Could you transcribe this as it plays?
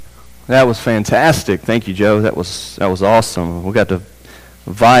That was fantastic. Thank you, Joe. That was awesome. We got the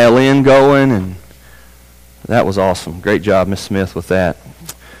violin going, and that was awesome. Great job, Miss Smith, with that.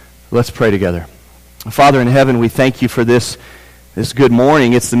 Let's pray together. Father in heaven, we thank you for this good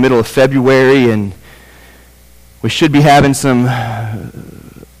morning. It's the middle of February, and we should be having some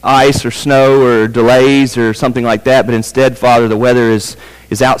ice or snow or delays or something like that, but instead, Father, the weather is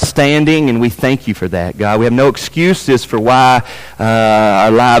outstanding, and we thank you for that, God. We have no excuses for why our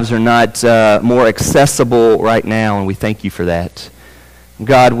lives are not more accessible right now, and we thank you for that.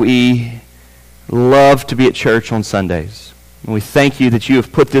 God, we love to be at church on Sundays. And we thank you that you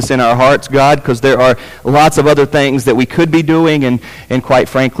have put this in our hearts, God, because there are lots of other things that we could be doing, and quite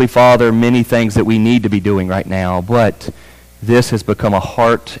frankly, Father, many things that we need to be doing right now. But this has become a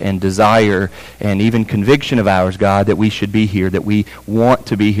heart and desire and even conviction of ours, God, that we should be here, that we want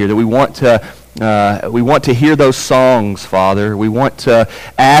to be here, that we want to hear those songs, Father. We want to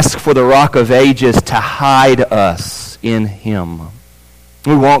ask for the Rock of Ages to hide us in him.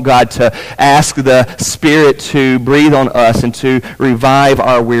 We want, God, to ask the Spirit to breathe on us and to revive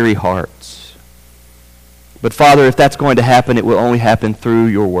our weary hearts. But, Father, if that's going to happen, it will only happen through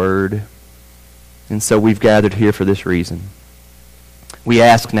your word. And so we've gathered here for this reason. We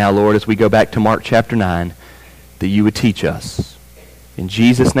ask now, Lord, as we go back to Mark chapter 9, that you would teach us. In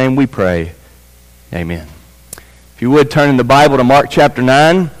Jesus' name we pray. Amen. If you would, turn in the Bible to Mark chapter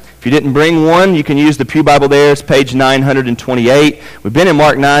 9. If you didn't bring one, you can use the Pew Bible there. It's page 928. We've been in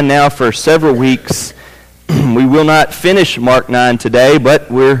Mark 9 now for several weeks. We will not finish Mark 9 today,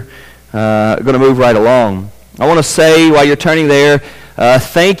 but we're going to move right along. I want to say, while you're turning there,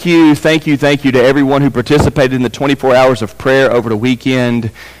 thank you to everyone who participated in the 24 hours of prayer over the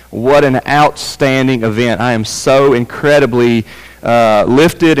weekend. What an outstanding event. I am so incredibly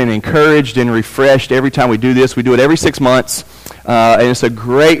lifted and encouraged and refreshed every time we do this. We do it every 6 months. And it's a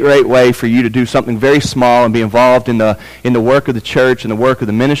great way for you to do something very small and be involved in the work of the church and the work of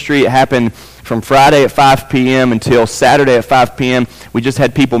the ministry. It happened from Friday at 5 p.m. until Saturday at 5 p.m. We just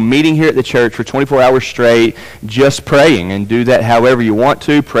had people meeting here at the church for 24 hours straight, just praying. And do that however you want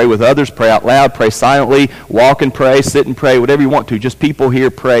to. Pray with others, pray out loud, pray silently, walk and pray, sit and pray, whatever you want to. Just people here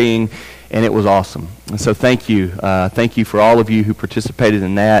praying, and it was awesome. And so thank you. Thank you for all of you who participated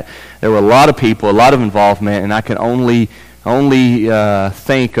in that. There were a lot of people, a lot of involvement, and I can only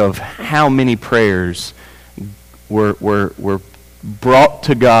think of how many prayers were brought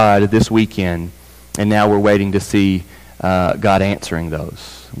to God this weekend, and now we're waiting to see God answering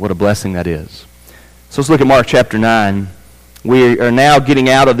those. What a blessing that is. So let's look at Mark chapter 9. We are now getting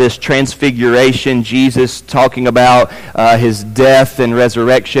out of this transfiguration, Jesus talking about his death and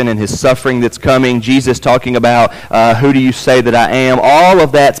resurrection and his suffering that's coming. Jesus talking about who do you say that I am. All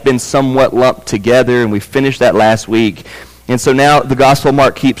of that's been somewhat lumped together, and we finished that last week. And so now the Gospel of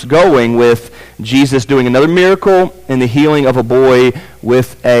Mark keeps going with Jesus doing another miracle in the healing of a boy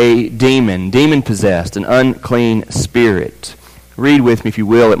with a demon-possessed, an unclean spirit. Read with me, if you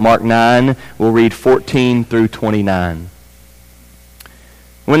will, at Mark 9. We'll read 14 through 29.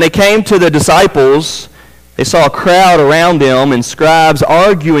 When they came to the disciples, they saw a crowd around them and scribes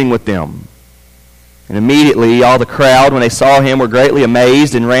arguing with them. And immediately all the crowd, when they saw him, were greatly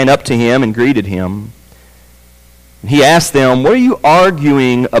amazed and ran up to him and greeted him. He asked them, "What are you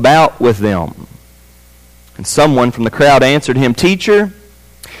arguing about with them?" And someone from the crowd answered him, "Teacher,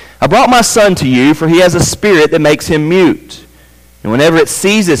 I brought my son to you, for he has a spirit that makes him mute. And whenever it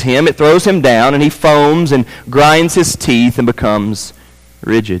seizes him, it throws him down, and he foams and grinds his teeth and becomes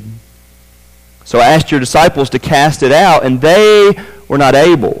rigid. So I asked your disciples to cast it out, and they were not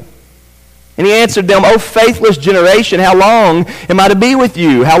able." And he answered them, "O faithless generation, how long am I to be with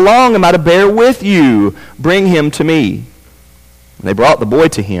you? How long am I to bear with you? Bring him to me." And they brought the boy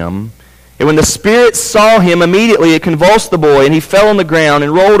to him. And when the spirit saw him, immediately it convulsed the boy, and he fell on the ground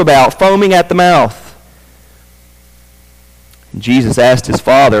and rolled about, foaming at the mouth. And Jesus asked his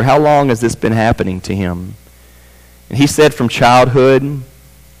father, "How long has this been happening to him?" And he said, "From childhood,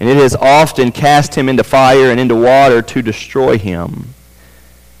 and it has often cast him into fire and into water to destroy him.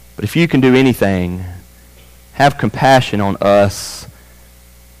 But if you can do anything, have compassion on us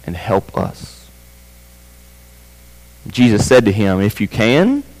and help us." Jesus said to him, "If you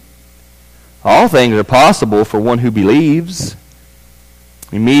can, all things are possible for one who believes."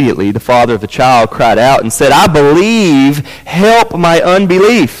 Immediately the father of the child cried out and said, "I believe, help my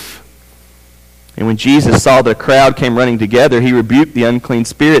unbelief." And when Jesus saw the crowd came running together, he rebuked the unclean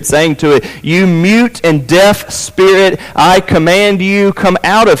spirit, saying to it, "You mute and deaf spirit, I command you, come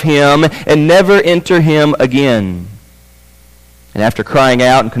out of him and never enter him again." And after crying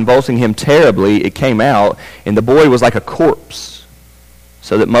out and convulsing him terribly, it came out, and the boy was like a corpse,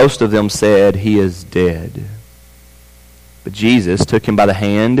 so that most of them said, "He is dead." But Jesus took him by the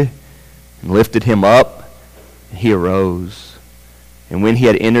hand and lifted him up, and he arose. And when he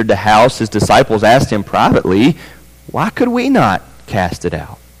had entered the house, his disciples asked him privately, "Why could we not cast it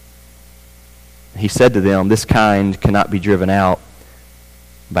out?" He said to them, "This kind cannot be driven out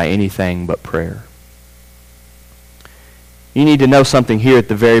by anything but prayer." You need to know something here at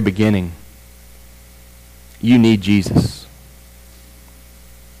the very beginning. You need Jesus.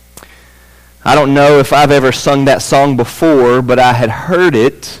 I don't know if I've ever sung that song before, but I had heard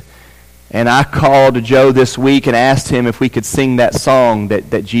it, and I called Joe this week and asked him if we could sing that song,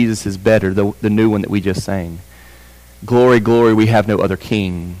 that Jesus is better, the new one that we just sang. Glory, glory, we have no other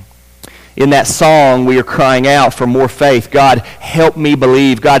king. In that song, we are crying out for more faith. God, help me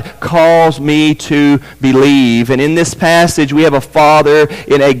believe. God calls me to believe. And in this passage, we have a father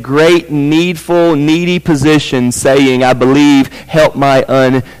in a great, needful, needy position saying, "I believe, help my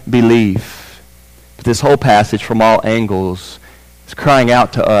unbelief." But this whole passage, from all angles, is crying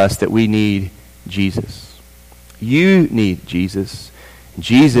out to us that we need Jesus. You need Jesus.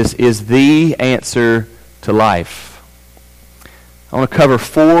 Jesus is the answer to life. I want to cover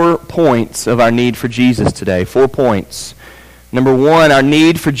 4 points of our need for Jesus today. 4 points. Number 1, our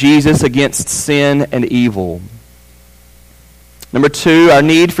need for Jesus against sin and evil. Number 2, our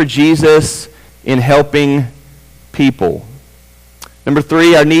need for Jesus in helping people. Number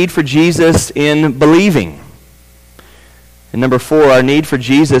 3, our need for Jesus in believing. And number 4, our need for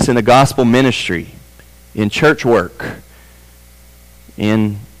Jesus in the gospel ministry, in church work,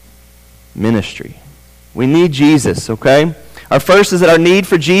 in ministry. We need Jesus, okay? Our first is that our need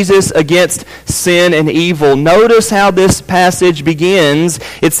for Jesus against sin and evil. Notice how this passage begins.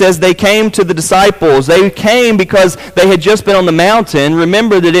 It says they came to the disciples. They came because they had just been on the mountain.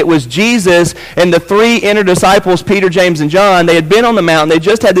 Remember that it was Jesus and the 3 inner disciples, Peter, James, and John. They had been on the mountain. They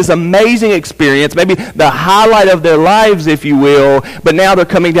just had this amazing experience, maybe the highlight of their lives, if you will, but now they're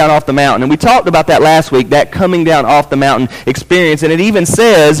coming down off the mountain. And we talked about that last week, that coming down off the mountain experience. And it even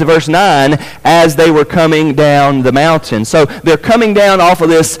says, verse 9, as they were coming down the mountain. So they're coming down off of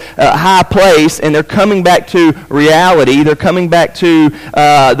this high place, and they're coming back to reality. They're coming back to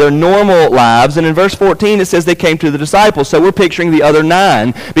their normal lives. And in verse 14, it says they came to the disciples. So we're picturing the other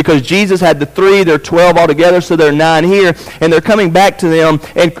 9, because Jesus had the 3. There are 12 altogether, so there are 9 here. And they're coming back to them.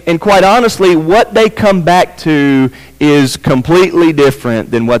 And quite honestly, what they come back to is completely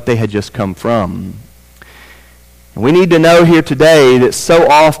different than what they had just come from. We need to know here today that so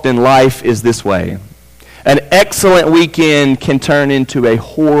often life is this way. An excellent weekend can turn into a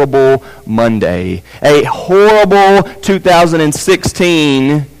horrible Monday. A horrible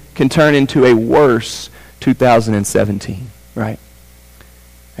 2016 can turn into a worse 2017, right?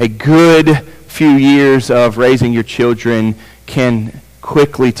 A good few years of raising your children can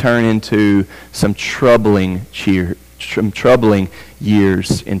quickly turn into some troubling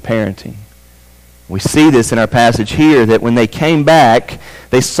years in parenting. We see this in our passage here, that when they came back,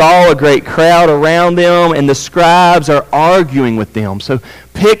 they saw a great crowd around them, and the scribes are arguing with them. So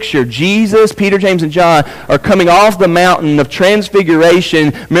picture Jesus, Peter, James, and John are coming off the mountain of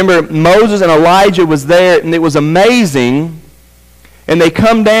transfiguration. Remember, Moses and Elijah was there, and it was amazing. And they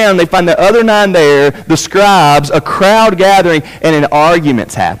come down, they find the other 9 there, the scribes, a crowd gathering, and an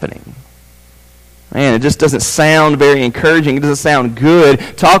argument's happening. Man, it just doesn't sound very encouraging. It doesn't sound good.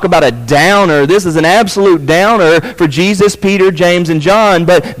 Talk about a downer. This is an absolute downer for Jesus, Peter, James, and John.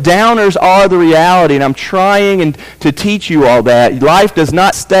 But downers are the reality, and I'm trying to teach you all that. Life does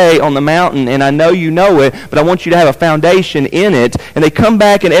not stay on the mountain, and I know you know it, but I want you to have a foundation in it. And they come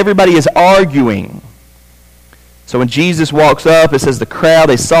back, and everybody is arguing. So when Jesus walks up, it says the crowd,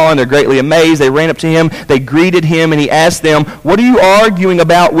 they saw him, they're greatly amazed. They ran up to him, they greeted him, and he asked them, "What are you arguing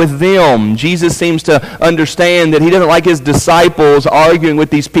about with them?" Jesus seems to understand that he doesn't like his disciples arguing with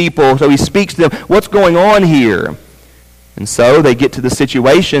these people, so he speaks to them, "What's going on here?" And so they get to the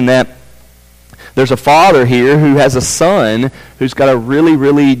situation that there's a father here who has a son who's got a really,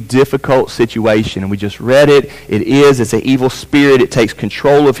 really difficult situation. And we just read it. It's an evil spirit. It takes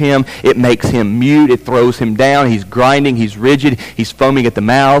control of him. It makes him mute. It throws him down. He's grinding. He's rigid. He's foaming at the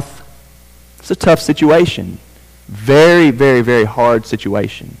mouth. It's a tough situation. Very, very, very hard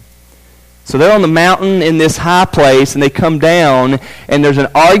situation. So they're on the mountain in this high place, and they come down, and there's an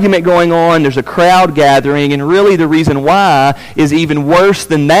argument going on. There's a crowd gathering, and really the reason why is even worse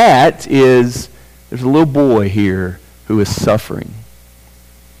than that is there's a little boy here who is suffering.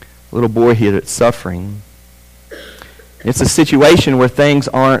 A little boy here that's suffering. It's a situation where things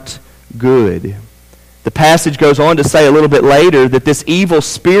aren't good. The passage goes on to say a little bit later that this evil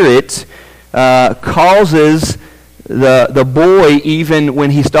spirit causes the boy, even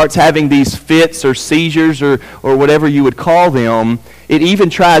when he starts having these fits or seizures or whatever you would call them, it even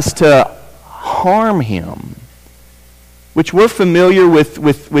tries to harm him. Which we're familiar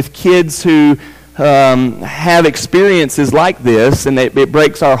with kids who have experiences like this, and it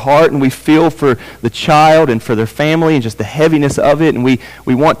breaks our heart, and we feel for the child and for their family and just the heaviness of it, and we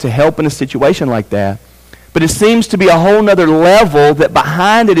want to help in a situation like that. But it seems to be a whole nother level, that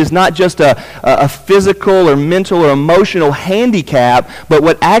behind it is not just a physical or mental or emotional handicap, but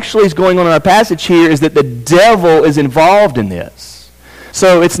what actually is going on in our passage here is that the devil is involved in this.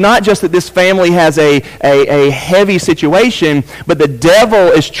 So it's not just that this family has a heavy situation, but the devil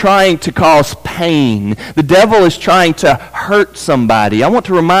is trying to cause pain. The devil is trying to hurt somebody. I want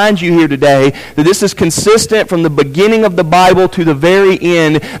to remind you here today that this is consistent from the beginning of the Bible to the very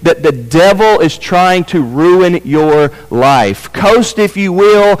end, that the devil is trying to ruin your life. Coast, if you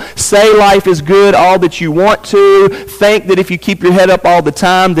will. Say life is good all that you want to. Think that if you keep your head up all the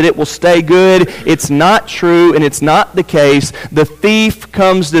time that it will stay good. It's not true, and it's not the case. The thief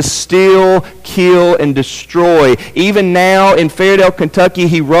comes to steal, kill, and destroy. Even now in Fairdale, Kentucky,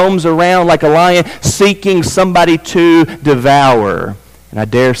 he roams around like a lion seeking somebody to devour. And I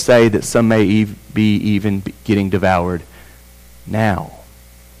dare say that some may be even getting devoured now.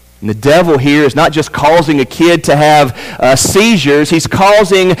 And the devil here is not just causing a kid to have seizures. He's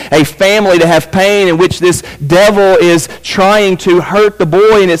causing a family to have pain, in which this devil is trying to hurt the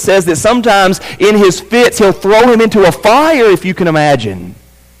boy. And it says that sometimes in his fits, he'll throw him into a fire, if you can imagine.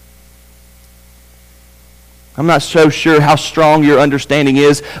 I'm not so sure how strong your understanding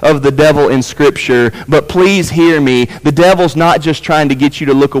is of the devil in Scripture, but please hear me. The devil's not just trying to get you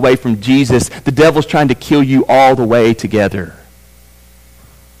to look away from Jesus. The devil's trying to kill you all the way together.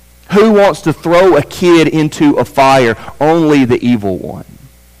 Who wants to throw a kid into a fire? Only the evil one.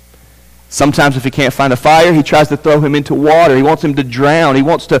 Sometimes if he can't find a fire, he tries to throw him into water. He wants him to drown. He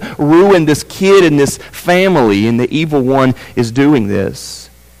wants to ruin this kid and this family, and the evil one is doing this.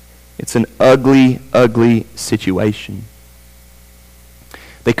 It's an ugly, ugly situation.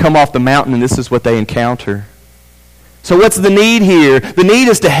 They come off the mountain, and this is what they encounter. So what's the need here? The need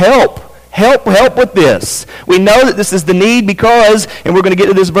is to help. Help with this. We know that this is the need because, and we're going to get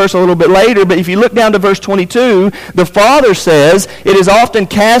to this verse a little bit later, but if you look down to verse 22, the Father says, it is often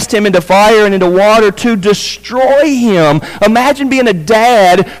cast him into fire and into water to destroy him. Imagine being a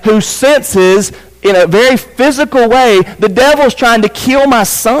dad who senses in a very physical way, the devil's trying to kill my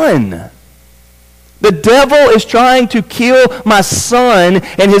son. The devil is trying to kill my son,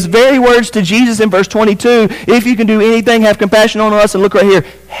 and his very words to Jesus in verse 22, if you can do anything, have compassion on us, and look right here,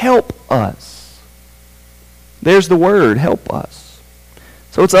 help us. There's the word, help us.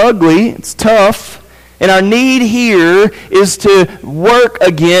 So it's ugly, it's tough, and our need here is to work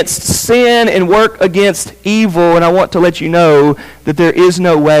against sin and work against evil, and I want to let you know that there is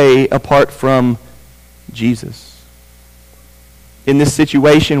no way apart from Jesus. In this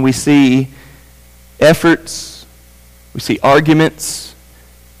situation, we see efforts, we see arguments,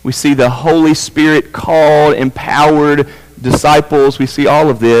 we see the Holy Spirit called, empowered disciples, we see all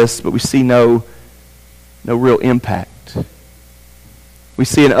of this, but we see no real impact. We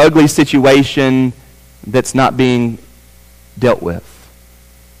see an ugly situation that's not being dealt with.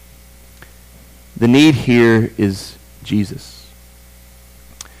 The need here is Jesus.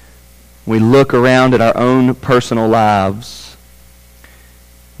 We look around at our own personal lives,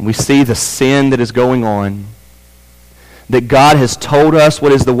 we see the sin that is going on, that God has told us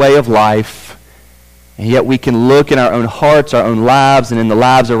what is the way of life, and yet we can look in our own hearts, our own lives, and in the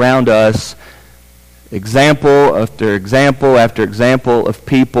lives around us, example after example after example of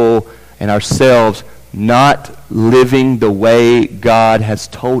people and ourselves not living the way God has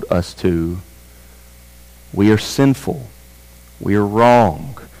told us to. We are sinful. We are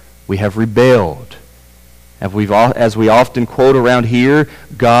wrong. We have rebelled. As we often quote around here,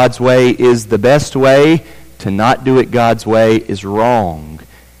 God's way is the best way. To not do it God's way is wrong.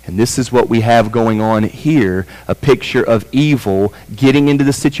 And this is what we have going on here, a picture of evil getting into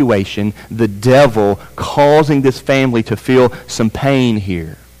the situation, the devil causing this family to feel some pain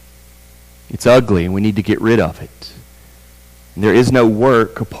here. It's ugly, and we need to get rid of it. And there is no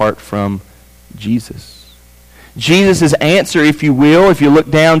work apart from Jesus. Jesus' answer, if you will, if you look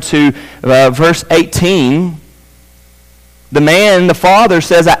down to verse 18, the father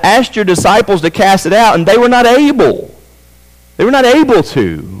says, I asked your disciples to cast it out, and they were not able. They were not able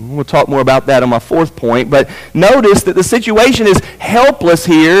to. We'll talk more about that on my fourth point, but notice that the situation is helpless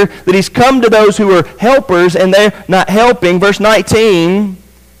here, that he's come to those who are helpers, and they're not helping. Verse 19,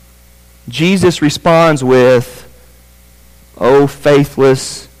 Jesus responds with, O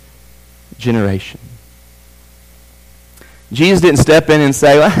faithless generation. Jesus didn't step in and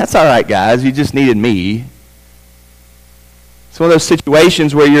say, well, that's all right, guys. You just needed me. It's one of those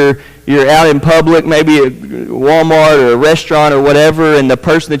situations where you're out in public, maybe at Walmart or a restaurant or whatever, and the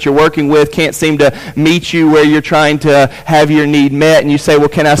person that you're working with can't seem to meet you where you're trying to have your need met, and you say, well,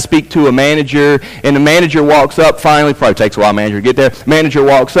 can I speak to a manager? And the manager walks up finally. Probably takes a while, manager, to get there. Manager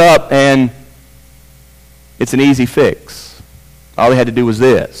walks up, and it's an easy fix. All he had to do was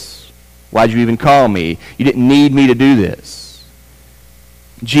this. Why'd you even call me? You didn't need me to do this.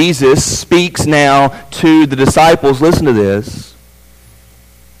 Jesus speaks now to the disciples, listen to this,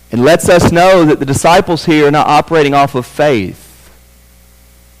 and lets us know that the disciples here are not operating off of faith.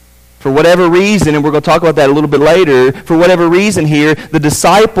 For whatever reason, and we're going to talk about that a little bit later, for whatever reason here, the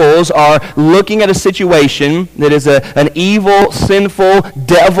disciples are looking at a situation that is an evil, sinful,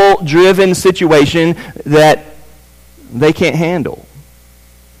 devil-driven situation that they can't handle.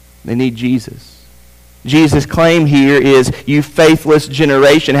 They need Jesus. Jesus' claim here is, you faithless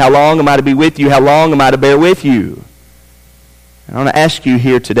generation, how long am I to be with you? How long am I to bear with you? And I want to ask you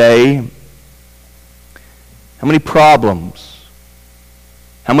here today, how many problems,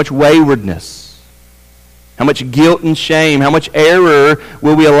 how much waywardness, how much guilt and shame, how much error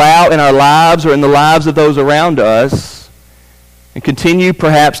will we allow in our lives or in the lives of those around us, and continue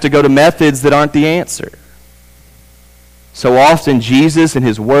perhaps to go to methods that aren't the answer? So often Jesus and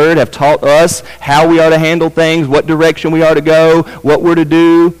His Word have taught us how we are to handle things, what direction we are to go, what we're to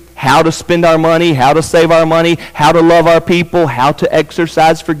do, how to spend our money, how to save our money, how to love our people, how to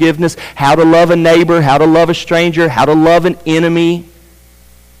exercise forgiveness, how to love a neighbor, how to love a stranger, how to love an enemy.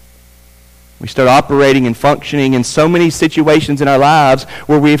 We start operating and functioning in so many situations in our lives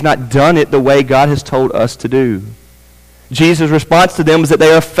where we have not done it the way God has told us to do. Jesus' response to them is that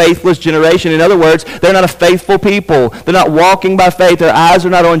they are a faithless generation. In other words, they're not a faithful people. They're not walking by faith. Their eyes are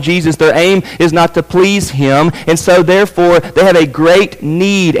not on Jesus. Their aim is not to please Him. And so, therefore, they have a great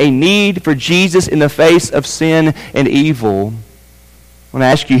need, a need for Jesus in the face of sin and evil. I want to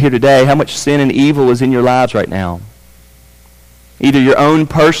ask you here today, how much sin and evil is in your lives right now? Either your own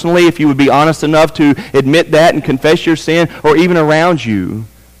personally, if you would be honest enough to admit that and confess your sin, or even around you.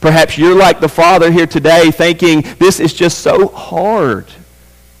 Perhaps you're like the father here today thinking, this is just so hard.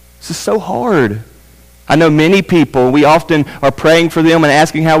 This is so hard. I know many people, we often are praying for them and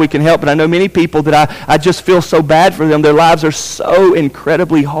asking how we can help, but I know many people that I just feel so bad for them. Their lives are so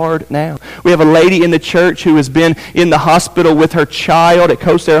incredibly hard now. We have a lady in the church who has been in the hospital with her child at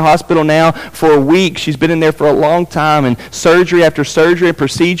Coast Hospital now for a week. She's been in there for a long time, and surgery after surgery and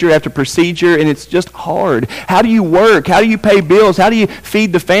procedure after procedure, and it's just hard. How do you work? How do you pay bills? How do you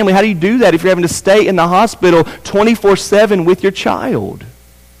feed the family? How do you do that if you're having to stay in the hospital 24/7 with your child?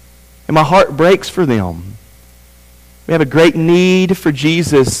 And my heart breaks for them. We have a great need for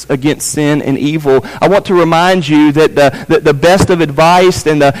Jesus against sin and evil. I want to remind you that the best of advice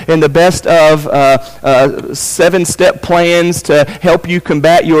and the best of 7-step plans to help you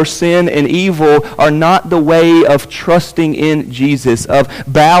combat your sin and evil are not the way of trusting in Jesus, of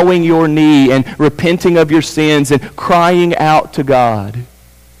bowing your knee and repenting of your sins and crying out to God.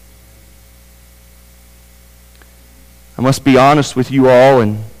 I must be honest with you all,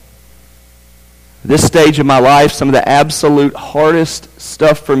 and this stage of my life, some of the absolute hardest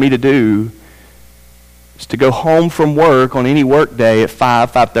stuff for me to do is to go home from work on any work day at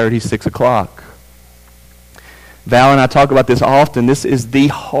 5:30, 6 o'clock. Val and I talk about this often. This is the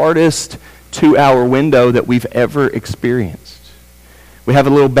hardest 2-hour window that we've ever experienced. We have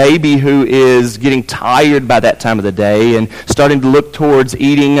a little baby who is getting tired by that time of the day and starting to look towards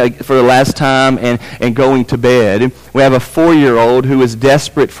eating for the last time and going to bed. We have a 4-year-old who is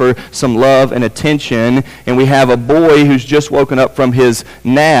desperate for some love and attention. And we have a boy who's just woken up from his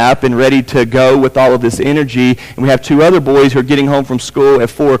nap and ready to go with all of this energy. And we have 2 other boys who are getting home from school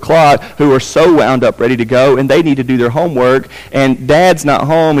at 4 o'clock who are so wound up, ready to go, and they need to do their homework. And Dad's not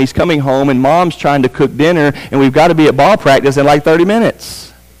home. He's coming home, and Mom's trying to cook dinner, and we've got to be at ball practice in like 30 minutes.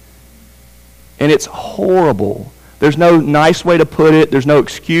 And it's horrible. There's no nice way to put it. There's no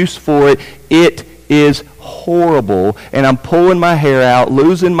excuse for it. It is horrible. And I'm pulling my hair out,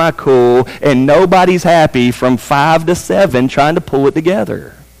 losing my cool, and nobody's happy from 5 to 7 trying to pull it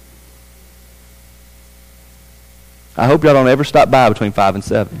together. I hope y'all don't ever stop by between 5 and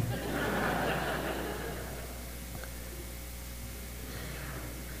 7.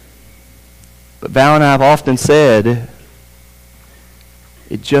 But Val and I have often said,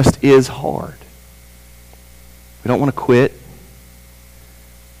 it just is hard. We don't want to quit.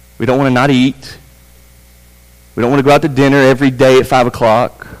 We don't want to not eat. We don't want to go out to dinner every day at 5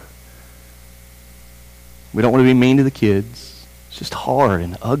 o'clock. We don't want to be mean to the kids. It's just hard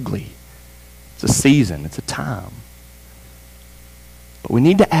and ugly. It's a season. It's a time. But we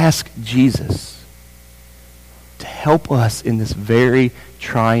need to ask Jesus to help us in this very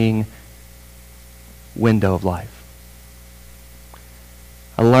trying window of life.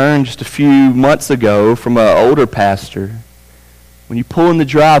 I learned just a few months ago from an older pastor, when you pull in the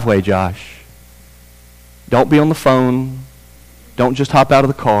driveway, Josh, don't be on the phone. Don't just hop out of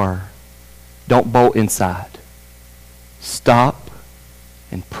the car. Don't bolt inside. Stop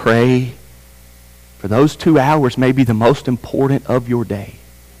and pray, for those 2 hours may be the most important of your day.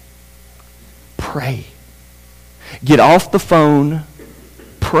 Pray. Get off the phone.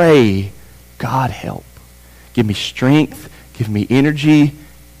 Pray. God, help. Give me strength. Give me energy.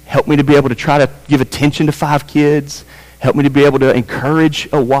 Help me to be able to try to give attention to 5 kids. Help me to be able to encourage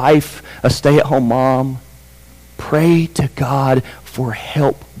a wife, a stay-at-home mom. Pray to God for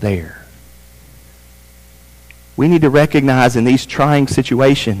help there. We need to recognize in these trying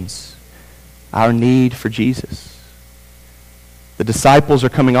situations our need for Jesus. The disciples are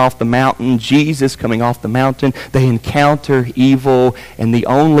coming off the mountain. Jesus coming off the mountain. They encounter evil, and the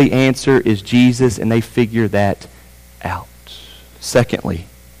only answer is Jesus, and they figure that out. Secondly,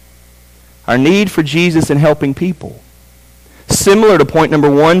 our need for Jesus in helping people. Similar to point number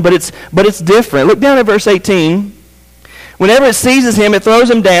 1, but it's different. Look down at verse 18. Whenever it seizes him, it throws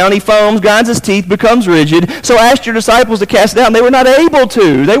him down. He foams, grinds his teeth, becomes rigid. So I asked your disciples to cast it out, and they were not able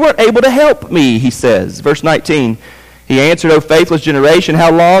to. They weren't able to help me, he says. Verse 19. He answered, O faithless generation,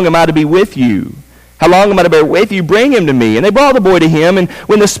 how long am I to be with you? How long am I to bear with you? Bring him to me. And they brought the boy to him, and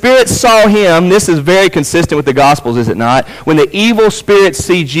when the spirits saw him, this is very consistent with the Gospels, is it not? When the evil spirits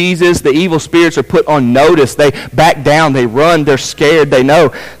see Jesus, the evil spirits are put on notice. They back down, they run, they're scared, they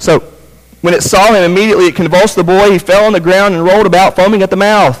know. So when it saw him, immediately it convulsed the boy. He fell on the ground and rolled about, foaming at the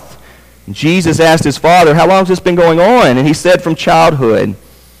mouth. And Jesus asked his father, how long has this been going on? And he said, from childhood.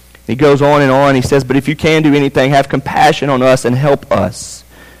 He goes on and on. He says, but if you can do anything, have compassion on us and help us.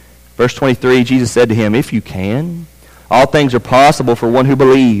 Verse 23, Jesus said to him, if you can, all things are possible for one who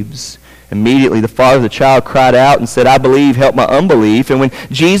believes. Immediately the father of the child cried out and said, I believe, help my unbelief. And when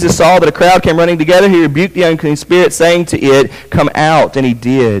Jesus saw that a crowd came running together, he rebuked the unclean spirit, saying to it, come out. And he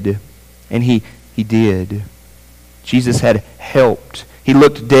did. And he did. Jesus had helped. He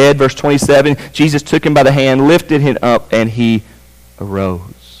looked dead. Verse 27, Jesus took him by the hand, lifted him up, and he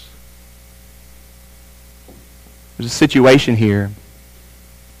arose. There's a situation here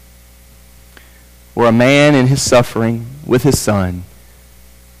where a man in his suffering with his son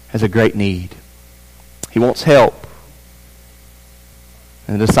has a great need. He wants help,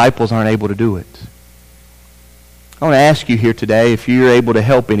 and the disciples aren't able to do it. I want to ask you here today if you're able to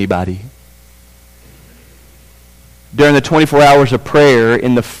help anybody. During the 24 hours of prayer,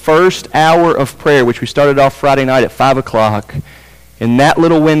 in the first hour of prayer, which we started off Friday night at 5 o'clock, in that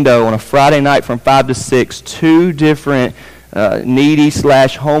little window on a Friday night from 5 to 6, 2 different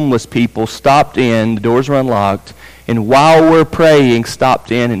needy/homeless people stopped in. The doors were unlocked. And while we're praying,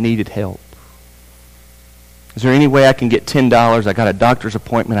 stopped in and needed help. Is there any way I can get $10? I got a doctor's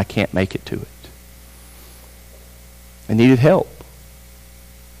appointment. I can't make it to it. They needed help.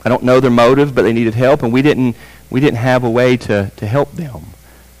 I don't know their motive, but they needed help, and we didn't have a way to help them.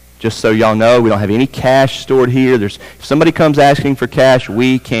 Just so y'all know, we don't have any cash stored here. If somebody comes asking for cash,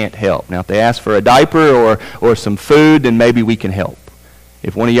 we can't help. Now, if they ask for a diaper or some food, then maybe we can help.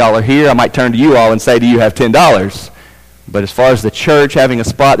 If one of y'all are here, I might turn to you all and say, do you have $10? But as far as the church having a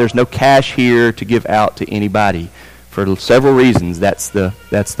spot, there's no cash here to give out to anybody. For several reasons, that's the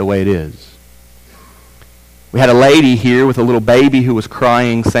way it is. We had a lady here with a little baby who was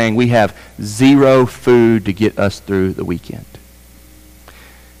crying, saying, we have 0 food to get us through the weekend.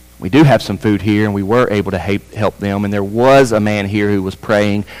 We do have some food here, and we were able to help them. And there was a man here who was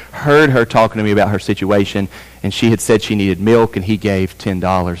praying, heard her talking to me about her situation, and she had said she needed milk, and he gave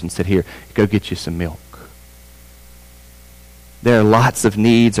 $10 and said, here, go get you some milk. There are lots of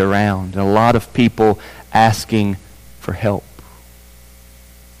needs around, and a lot of people asking for help.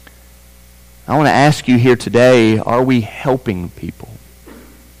 I want to ask you here today, are we helping people?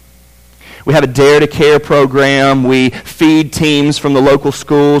 We have a Dare to Care program. We feed teams from the local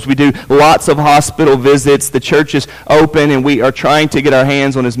schools. We do lots of hospital visits. The church is open, and we are trying to get our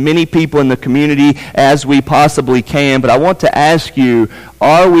hands on as many people in the community as we possibly can. But I want to ask you,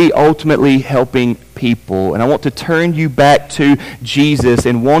 are we ultimately helping people? And I want to turn you back to Jesus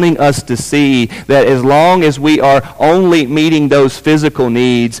and wanting us to see that as long as we are only meeting those physical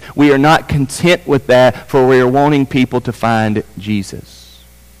needs, we are not content with that, for we are wanting people to find Jesus.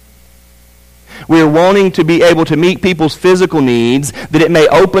 We are wanting to be able to meet people's physical needs, that it may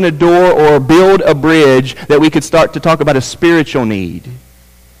open a door or build a bridge that we could start to talk about a spiritual need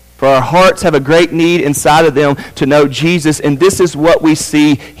For our hearts have a great need inside of them to know Jesus, and this is what we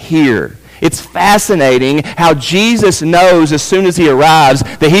see here. It's fascinating how Jesus knows as soon as he arrives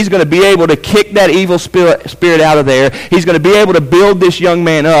that he's going to be able to kick that evil spirit out of there. He's going to be able to build this young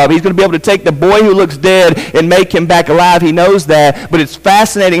man up. He's going to be able to take the boy who looks dead and make him back alive. He knows that. But it's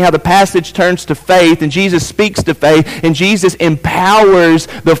fascinating how the passage turns to faith, and Jesus speaks to faith, and Jesus empowers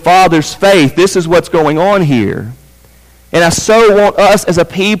the Father's faith. This is what's going on here. And I so want us as a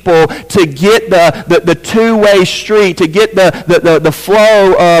people to get the two-way street, to get the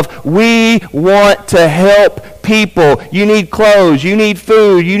flow of we want to help people. You need clothes, you need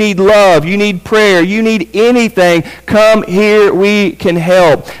food, you need love, you need prayer, you need anything. Come here, we can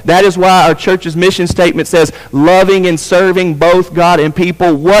help. That is why our church's mission statement says, loving and serving both God and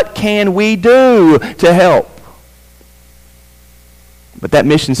people. What can we do to help? But that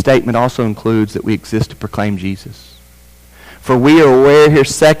mission statement also includes that we exist to proclaim Jesus. For we are aware here,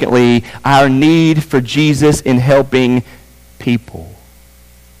 secondly, our need for Jesus in helping people.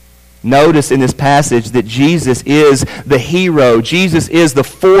 Notice in this passage that Jesus is the hero. Jesus is the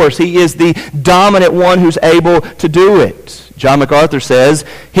force. He is the dominant one who's able to do it. John MacArthur says,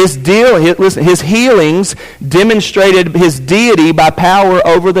 his healings demonstrated his deity by power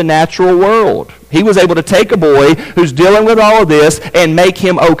over the natural world. He was able to take a boy who's dealing with all of this and make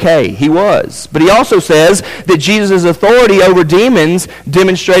him okay. He was. But he also says that Jesus' authority over demons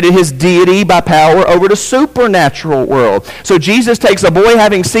demonstrated his deity by power over the supernatural world. So Jesus takes a boy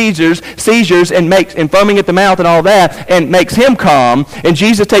having seizures and foaming at the mouth and all that, and makes him calm. And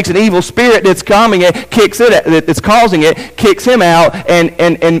Jesus takes an evil spirit that's causing it, kicks him out,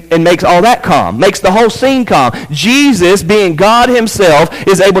 and makes all that calm. Makes the whole scene calm. Jesus, being God himself,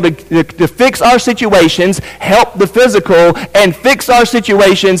 is able to fix our situations, help the physical, and fix our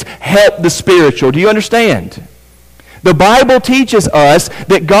situations, help the spiritual. Do you understand? The Bible teaches us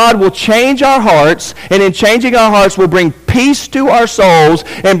that God will change our hearts, and in changing our hearts will bring peace to our souls,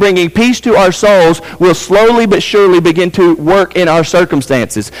 and bringing peace to our souls will slowly but surely begin to work in our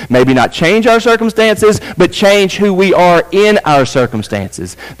circumstances. Maybe not change our circumstances, but change who we are in our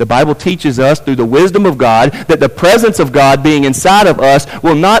circumstances. The Bible teaches us through the wisdom of God that the presence of God being inside of us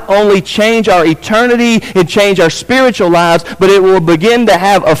will not only change our eternity and change our spiritual lives, but it will begin to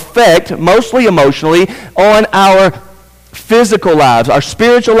have effect, mostly emotionally, on our physical lives. Our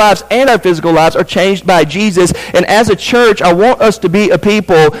spiritual lives and our physical lives are changed by Jesus. And as a church, I want us to be a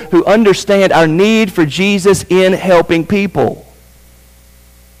people who understand our need for Jesus in helping people.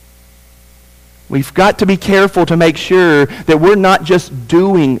 We've got to be careful to make sure that we're not just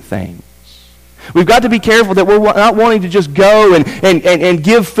doing things. We've got to be careful that we're not wanting to just go and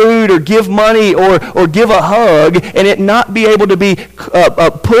give food or give money or give a hug and it not be able to be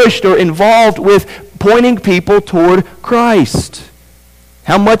pushed or involved with pointing people toward Christ.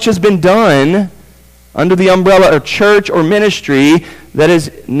 How much has been done under the umbrella of church or ministry that has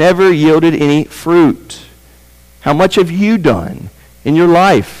never yielded any fruit? How much have you done in your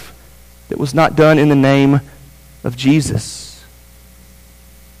life that was not done in the name of Jesus?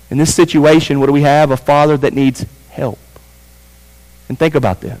 In this situation, what do we have? A father that needs help. And think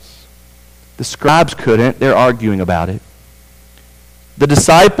about this. The scribes couldn't. They're arguing about it. The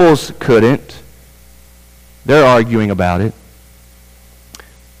disciples couldn't. They're arguing about it.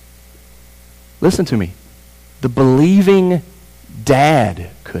 Listen to me. The believing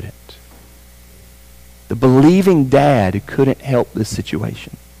dad couldn't. The believing dad couldn't help this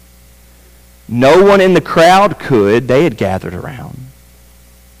situation. No one in the crowd could. They had gathered around.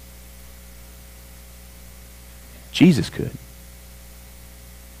 Jesus could.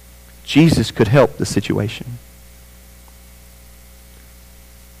 Jesus could help the situation.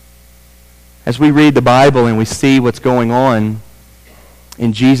 As we read the Bible and we see what's going on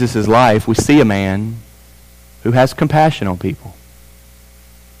in Jesus' life, we see a man who has compassion on people.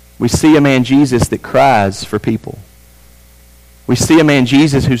 We see a man, Jesus, that cries for people. We see a man,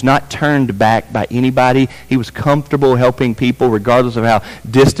 Jesus, who's not turned back by anybody. He was comfortable helping people regardless of how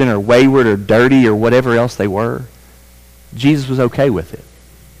distant or wayward or dirty or whatever else they were. Jesus was okay with it.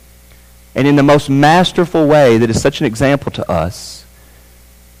 And in the most masterful way that is such an example to us,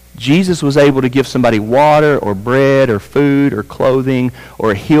 Jesus was able to give somebody water or bread or food or clothing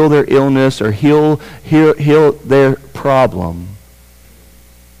or heal their illness or heal their problem,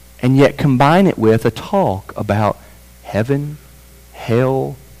 and yet combine it with a talk about heaven,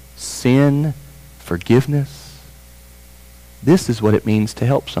 hell, sin, forgiveness. This is what it means to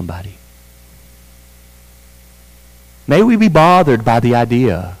help somebody. May we be bothered by the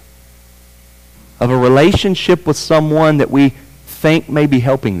idea of a relationship with someone that we think may be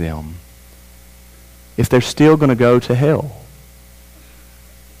helping them if they're still going to go to hell.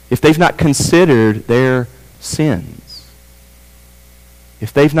 if they've not considered their sins,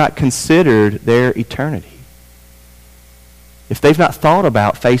 if they've not considered their eternity, if they've not thought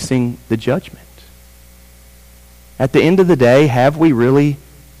about facing the judgment? At the end of the day, have we really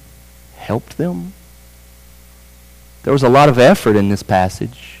helped them? There was a lot of effort in this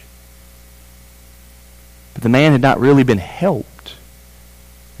passage, but the man had not really been helped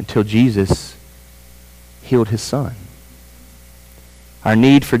until Jesus healed his son. Our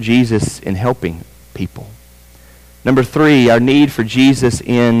need for Jesus in helping people. Number 3, our need for Jesus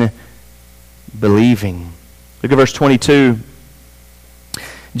in believing. Look at verse 22.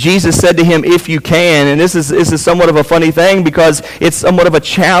 Jesus said to him, if you can, and this is somewhat of a funny thing because it's somewhat of a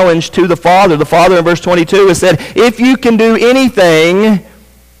challenge to the Father. The Father in verse 22 has said, if you can do anything.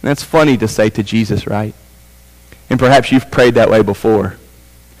 That's funny to say to Jesus, right? And perhaps you've prayed that way before.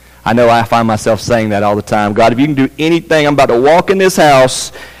 I know I find myself saying that all the time. God, if you can do anything, I'm about to walk in this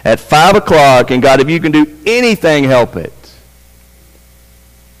house at 5 o'clock, and God, if you can do anything, help it.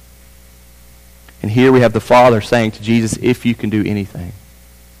 And here we have the Father saying to Jesus, if you can do anything.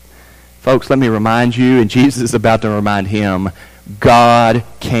 Folks, let me remind you, and Jesus is about to remind him, God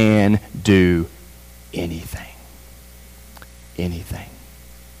can do anything. Anything.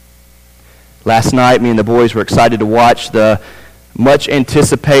 Last night, me and the boys were excited to watch the much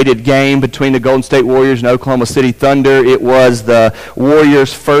anticipated game between the Golden State Warriors and Oklahoma City Thunder. It was the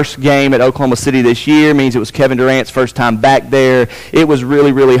Warriors' first game at Oklahoma City this year. It means it was Kevin Durant's first time back there. It was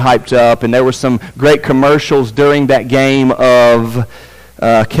really, really hyped up, and there were some great commercials during that game of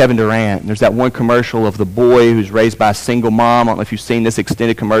Kevin Durant. There's that one commercial of the boy who's raised by a single mom. I don't know if you've seen this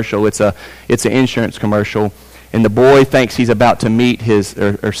extended commercial. It's an insurance commercial. And the boy thinks he's about to meet his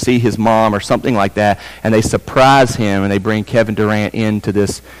or see his mom or something like that, and they surprise him and they bring Kevin Durant into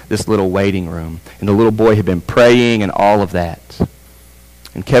this little waiting room. And the little boy had been praying and all of that.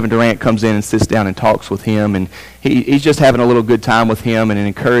 And Kevin Durant comes in and sits down and talks with him, and he's just having a little good time with him and an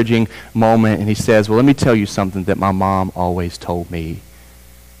encouraging moment. And he says, well, let me tell you something that my mom always told me.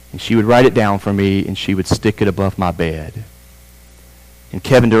 And she would write it down for me, and she would stick it above my bed. And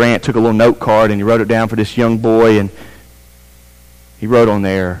Kevin Durant took a little note card, and he wrote it down for this young boy, and he wrote on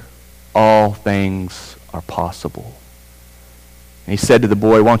there, all things are possible. And he said to the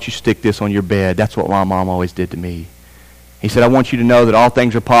boy, why don't you stick this on your bed? That's what my mom always did to me. He said, I want you to know that all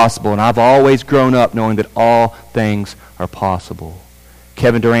things are possible, and I've always grown up knowing that all things are possible.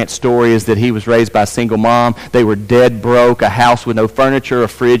 Kevin Durant's story is that he was raised by a single mom. They were dead broke, a house with no furniture, a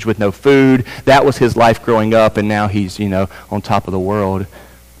fridge with no food. That was his life growing up, and now he's, on top of the world,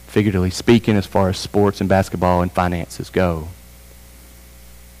 figuratively speaking, as far as sports and basketball and finances go.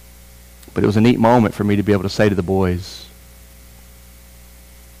 But it was a neat moment for me to be able to say to the boys,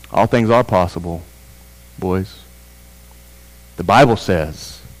 all things are possible, boys. The Bible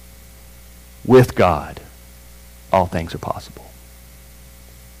says, with God, all things are possible.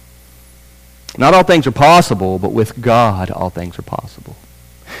 Not all things are possible, but with God, all things are possible.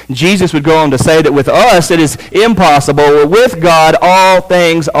 Jesus would go on to say that with us it is impossible. With God, all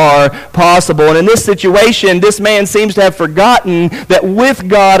things are possible. And in this situation, this man seems to have forgotten that with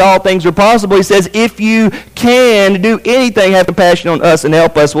God, all things are possible. He says, if you can do anything, have compassion on us and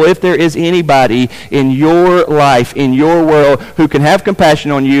help us. Well, if there is anybody in your life, in your world, who can have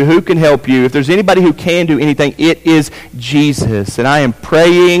compassion on you, who can help you, if there's anybody who can do anything, it is Jesus. And I am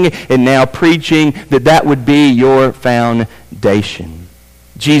praying and now preaching that would be your foundation.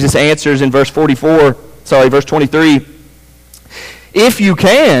 Jesus answers in verse 23, if you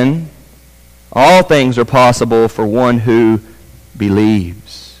can, all things are possible for one who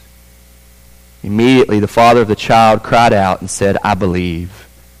believes. Immediately the father of the child cried out and said, I believe.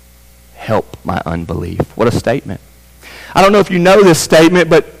 Help my unbelief. What a statement. I don't know if you know this statement,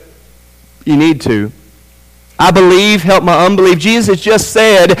 but you need to. I believe, help my unbelief. Jesus just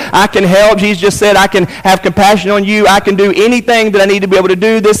said, I can help. Jesus just said, I can have compassion on you. I can do anything that I need to be able to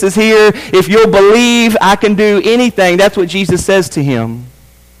do. This is here. If you'll believe, I can do anything. That's what Jesus says to him.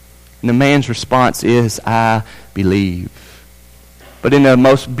 And the man's response is, I believe. But in the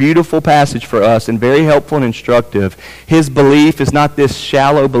most beautiful passage for us and very helpful and instructive, his belief is not this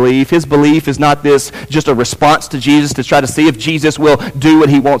shallow belief. His belief is not this just a response to Jesus to try to see if Jesus will do what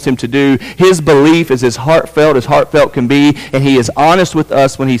he wants him to do. His belief is as heartfelt can be, and he is honest with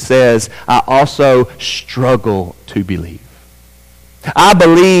us when he says, I also struggle to believe. I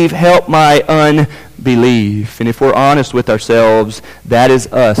believe, help my unbelief. And if we're honest with ourselves, that is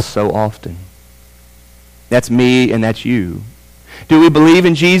us so often. That's me and that's you. Do we believe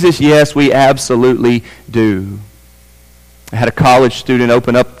in Jesus? Yes, we absolutely do. I had a college student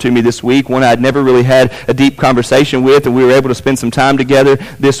open up to me this week, one I'd never really had a deep conversation with, and we were able to spend some time together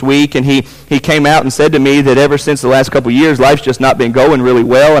this week. And he came out and said to me that ever since the last couple of years, life's just not been going really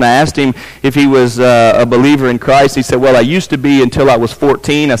well. And I asked him if he was a believer in Christ. He said, well, I used to be until I was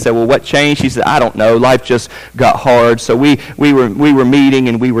 14. I said, well, what changed? He said, I don't know. Life just got hard. So we were meeting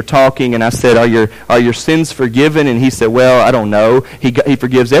and we were talking, and I said, are your sins forgiven? And he said, well, I don't know. He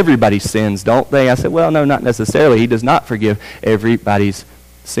forgives everybody's sins, don't they? I said, well, no, not necessarily. He does not forgive everybody's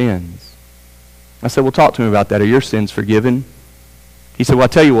sins. I said, well, talk to me about that. Are your sins forgiven? He said, well, I'll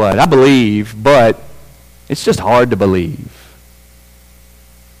tell you what, I believe, but it's just hard to believe.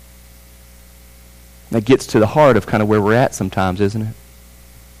 That gets to the heart of kind of where we're at sometimes, isn't it?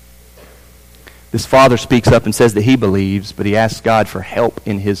 This father speaks up and says that he believes, but he asks God for help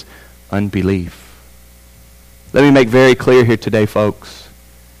in his unbelief. Let me make very clear here today, folks,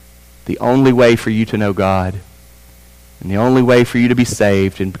 the only way for you to know God and the only way for you to be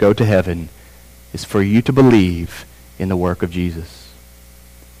saved and go to heaven is for you to believe in the work of Jesus.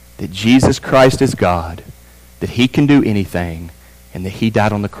 That Jesus Christ is God, that he can do anything, and that he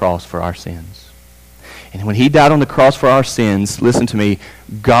died on the cross for our sins. And when he died on the cross for our sins, listen to me,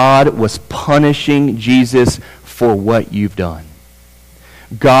 God was punishing Jesus for what you've done.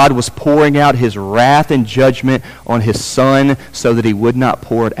 God was pouring out his wrath and judgment on his Son so that he would not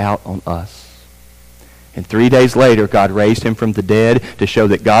pour it out on us. And 3 days later, God raised him from the dead to show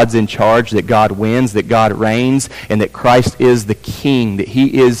that God's in charge, that God wins, that God reigns, and that Christ is the King, that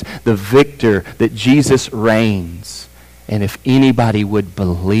he is the victor, that Jesus reigns. And if anybody would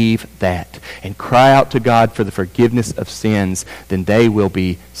believe that and cry out to God for the forgiveness of sins, then they will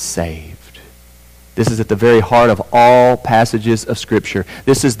be saved. This is at the very heart of all passages of Scripture.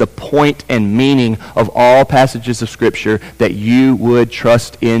 This is the point and meaning of all passages of Scripture, that you would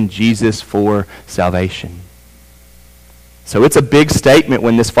trust in Jesus for salvation. So it's a big statement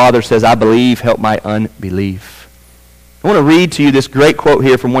when this father says, I believe, help my unbelief. I want to read to you this great quote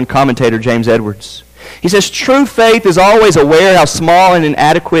here from one commentator, James Edwards. He says, true faith is always aware how small and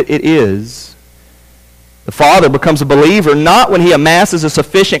inadequate it is. The father becomes a believer not when he amasses a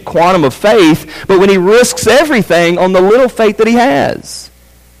sufficient quantum of faith, but when he risks everything on the little faith that he has.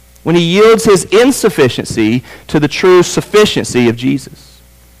 When he yields his insufficiency to the true sufficiency of Jesus.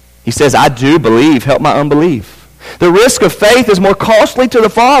 He says, I do believe, help my unbelief. The risk of faith is more costly to the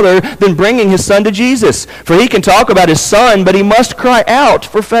father than bringing his son to Jesus. For he can talk about his son, but he must cry out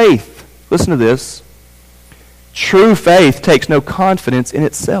for faith. Listen to this. True faith takes no confidence in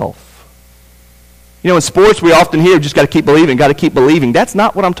itself. You know, in sports we often hear, just got to keep believing, got to keep believing. That's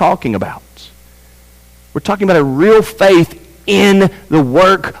not what I'm talking about. We're talking about a real faith in the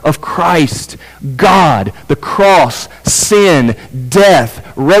work of Christ. God, the cross, sin,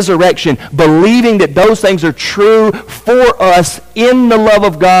 death, resurrection, believing that those things are true for us in the love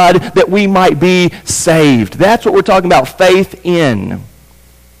of God that we might be saved. That's what we're talking about, faith in. It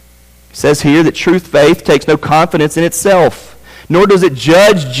says here that true faith takes no confidence in itself, nor does it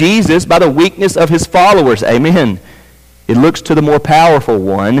judge Jesus by the weakness of his followers. Amen. It looks to the more powerful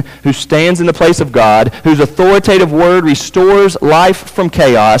one who stands in the place of God, whose authoritative word restores life from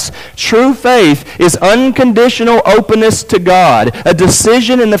chaos. True faith is unconditional openness to God, a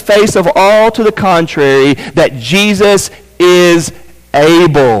decision in the face of all to the contrary that Jesus is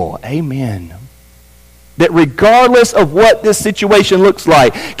able. Amen. That regardless of what this situation looks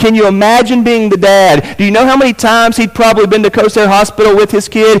like, can you imagine being the dad? Do you know how many times he'd probably been to Coast Hospital with his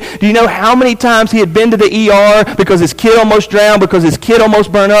kid? Do you know how many times he had been to the ER because his kid almost drowned, because his kid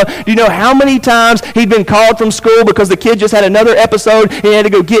almost burned up? Do you know how many times he'd been called from school because the kid just had another episode and he had to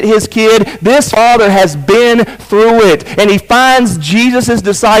go get his kid? This father has been through it, and he finds Jesus'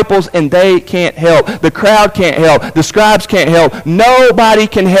 disciples and they can't help. The crowd can't help. The scribes can't help. Nobody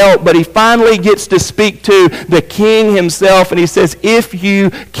can help, but he finally gets to speak to the King himself, and he says, if you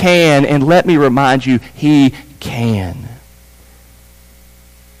can, and let me remind you, he can.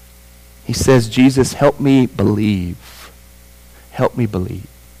 He says, Jesus, help me believe. Help me believe.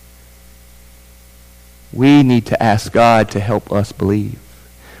 We need to ask God to help us believe.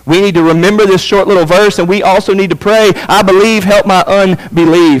 We need to remember this short little verse, and we also need to pray, I believe, help my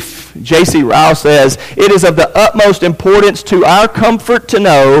unbelief. J.C. Ryle says, it is of the utmost importance to our comfort to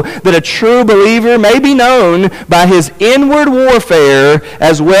know that a true believer may be known by his inward warfare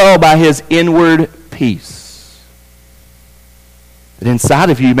as well by his inward peace. That inside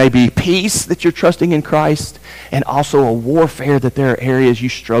of you may be peace that you're trusting in Christ, and also a warfare that there are areas you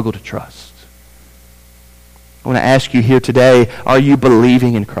struggle to trust. I want to ask you here today, are you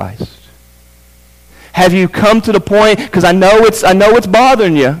believing in Christ? Have you come to the point, because I know it's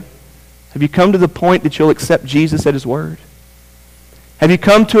bothering you, have you come to the point that you'll accept Jesus at his word? Have you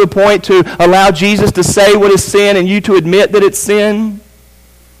come to a point to allow Jesus to say what is sin and you to admit that it's sin?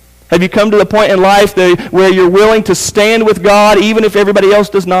 Have you come to the point in life where you're willing to stand with God even if everybody else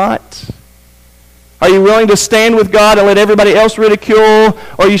does not? Are you willing to stand with God and let everybody else ridicule?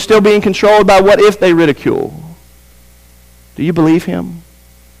 Or are you still being controlled by what if they ridicule? Do you believe Him?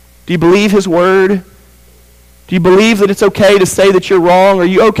 Do you believe His Word? Do you believe that it's okay to say that you're wrong? Are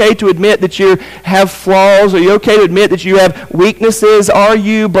you okay to admit that you have flaws? Are you okay to admit that you have weaknesses? Are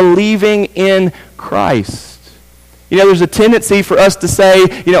you believing in Christ? You know, there's a tendency for us to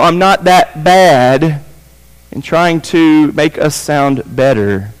say, you know, I'm not that bad, and trying to make us sound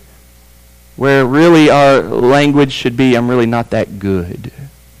better, where really our language should be, I'm really not that good.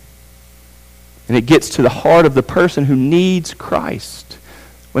 And it gets to the heart of the person who needs Christ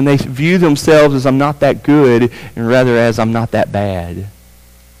when they view themselves as I'm not that good and rather as I'm not that bad.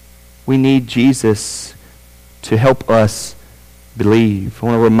 We need Jesus to help us believe. I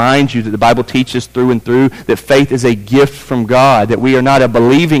want to remind you that the Bible teaches through and through that faith is a gift from God, that we are not a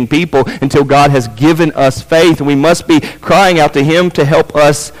believing people until God has given us faith, and we must be crying out to Him to help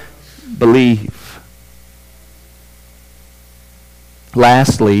us believe.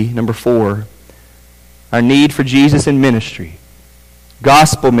 Lastly, number 4, our need for Jesus in ministry.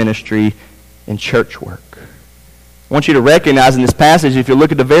 Gospel ministry and church work. I want you to recognize in this passage, if you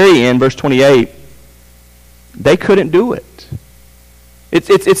look at the very end, verse 28, they couldn't do it.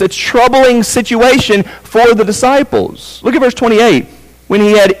 It's a troubling situation for the disciples. Look at verse 28. When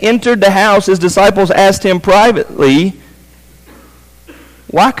He had entered the house, His disciples asked Him privately,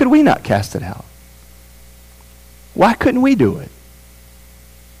 why could we not cast it out? Why couldn't we do it?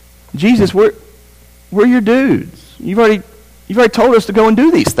 Jesus, we're your dudes. You've already told us to go and do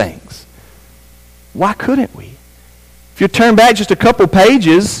these things. Why couldn't we? If you turn back just a couple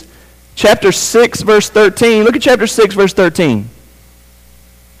pages, chapter 6, verse 13. Look at chapter 6, verse 13.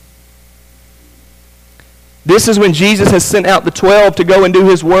 This is when Jesus has sent out the 12 to go and do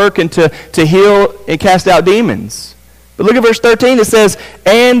His work and to heal and cast out demons. But look at verse 13. It says,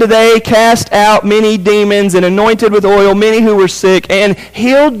 and they cast out many demons and anointed with oil many who were sick and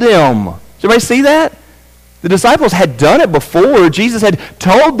healed them. Does everybody see that? The disciples had done it before. Jesus had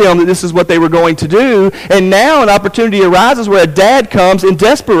told them that this is what they were going to do. And now an opportunity arises where a dad comes in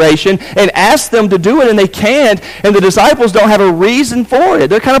desperation and asks them to do it, and they can't. And the disciples don't have a reason for it.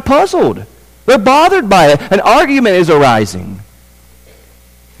 They're kind of puzzled. They're bothered by it. An argument is arising.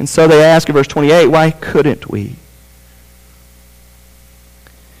 And so they ask in verse 28, why couldn't we?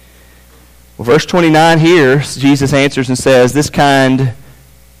 Well, verse 29 here, Jesus answers and says, this kind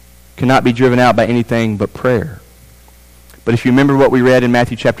cannot be driven out by anything but prayer. But if you remember what we read in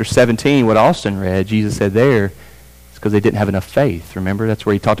Matthew chapter 17, what Austin read, Jesus said there, it's because they didn't have enough faith. Remember, that's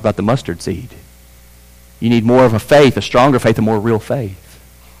where He talked about the mustard seed. You need more of a faith, a stronger faith, a more real faith.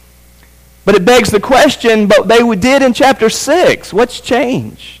 But it begs the question, but they did in chapter 6. What's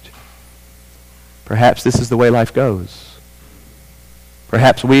changed? Perhaps this is the way life goes.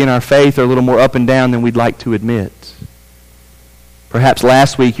 Perhaps we in our faith are a little more up and down than we'd like to admit. Perhaps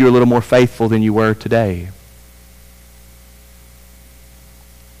last week you were a little more faithful than you were today.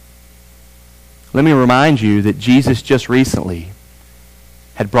 Let me remind you that Jesus just recently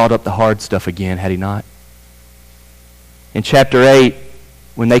had brought up the hard stuff again, had He not? In chapter 8,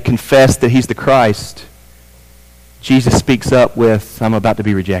 when they confessed that He's the Christ, Jesus speaks up with, I'm about to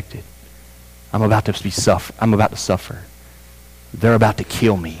be rejected. I'm about to suffer. They're about to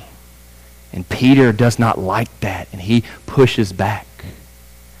kill me. And Peter does not like that, and he pushes back.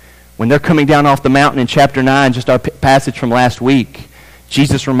 When they're coming down off the mountain in chapter 9, just our passage from last week,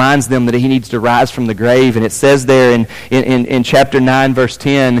 Jesus reminds them that He needs to rise from the grave. And it says there in chapter 9, verse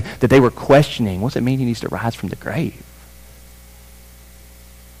 10, that they were questioning, what does it mean He needs to rise from the grave?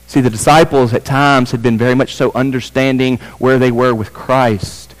 See, the disciples at times had been very much so understanding where they were with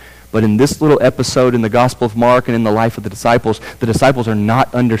Christ. But in this little episode in the Gospel of Mark and in the life of the disciples are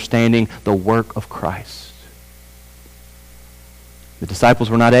not understanding the work of Christ. The disciples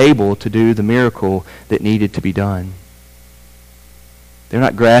were not able to do the miracle that needed to be done. They're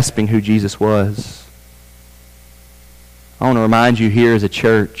not grasping who Jesus was. I want to remind you here as a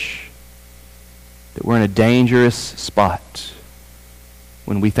church that we're in a dangerous spot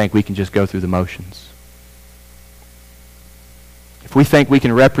when we think we can just go through the motions. If we think we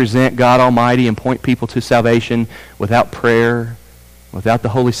can represent God Almighty and point people to salvation without prayer, without the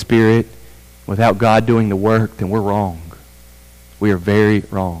Holy Spirit, without God doing the work, then we're wrong. We are very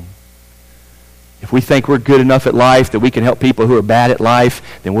wrong. If we think we're good enough at life that we can help people who are bad at life,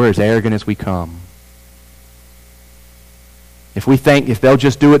 then we're as arrogant as we come. If we think if they'll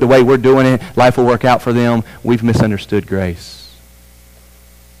just do it the way we're doing it, life will work out for them, we've misunderstood grace.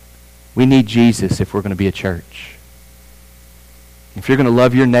 We need Jesus if we're going to be a church. If you're going to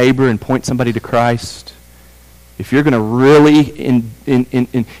love your neighbor and point somebody to Christ, if you're going to really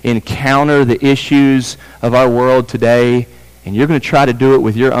encounter the issues of our world today, and you're going to try to do it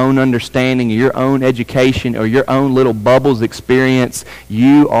with your own understanding, or your own education, or your own little bubbles experience,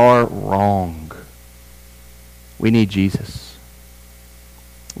 you are wrong. We need Jesus.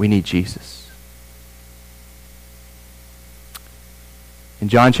 We need Jesus. In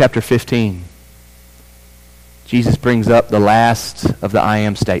John chapter 15, Jesus brings up the last of the I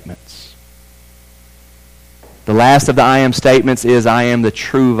am statements. The last of the I am statements is, I am the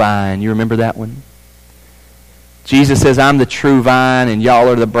true vine. You remember that one? Jesus says, I'm the true vine and y'all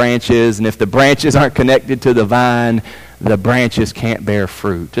are the branches, and if the branches aren't connected to the vine, the branches can't bear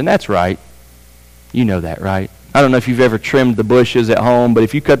fruit. And that's right. You know that, right? I don't know if you've ever trimmed the bushes at home, but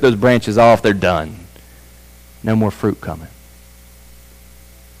if you cut those branches off, they're done. No more fruit coming.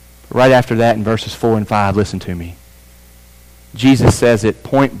 Right after that, in verses 4 and 5, listen to me. Jesus says it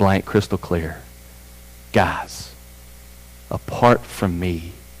point blank, crystal clear. Guys, apart from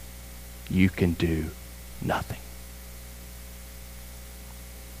me, you can do nothing.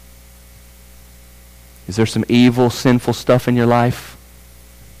 Is there some evil, sinful stuff in your life?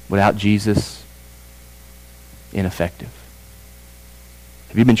 Without Jesus, ineffective.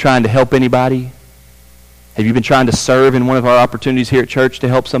 Have you been trying to help anybody? Have you been trying to serve in one of our opportunities here at church to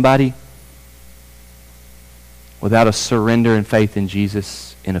help somebody? Without a surrender and faith in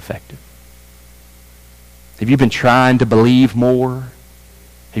Jesus, ineffective. Have you been trying to believe more?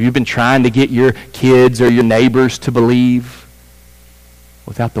 Have you been trying to get your kids or your neighbors to believe?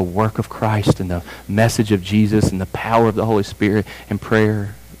 Without the work of Christ and the message of Jesus and the power of the Holy Spirit and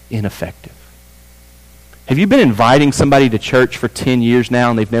prayer, ineffective. Have you been inviting somebody to church for 10 years now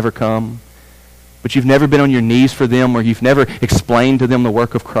and they've never come? But you've never been on your knees for them, or you've never explained to them the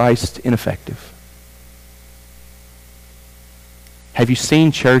work of Christ? Ineffective. Have you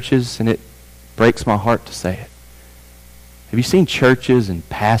seen churches, and it breaks my heart to say it, have you seen churches and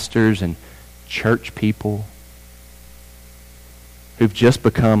pastors and church people who've just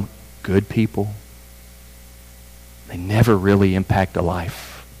become good people? They never really impact a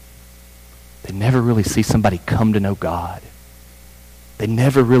life. They never really see somebody come to know God. They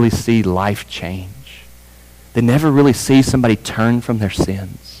never really see life change. They never really see somebody turn from their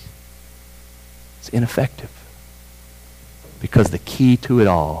sins. It's ineffective. Because the key to it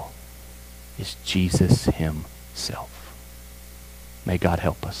all is Jesus himself. May God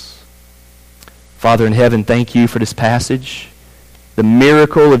help us. Father in heaven, thank you for this passage. The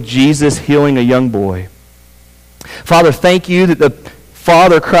miracle of Jesus healing a young boy. Father, thank you that the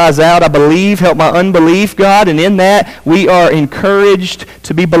Father cries out, I believe, help my unbelief, God, and in that we are encouraged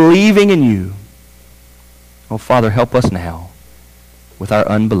to be believing in you. Oh, Father, help us now with our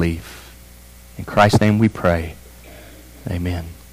unbelief. In Christ's name we pray. Amen.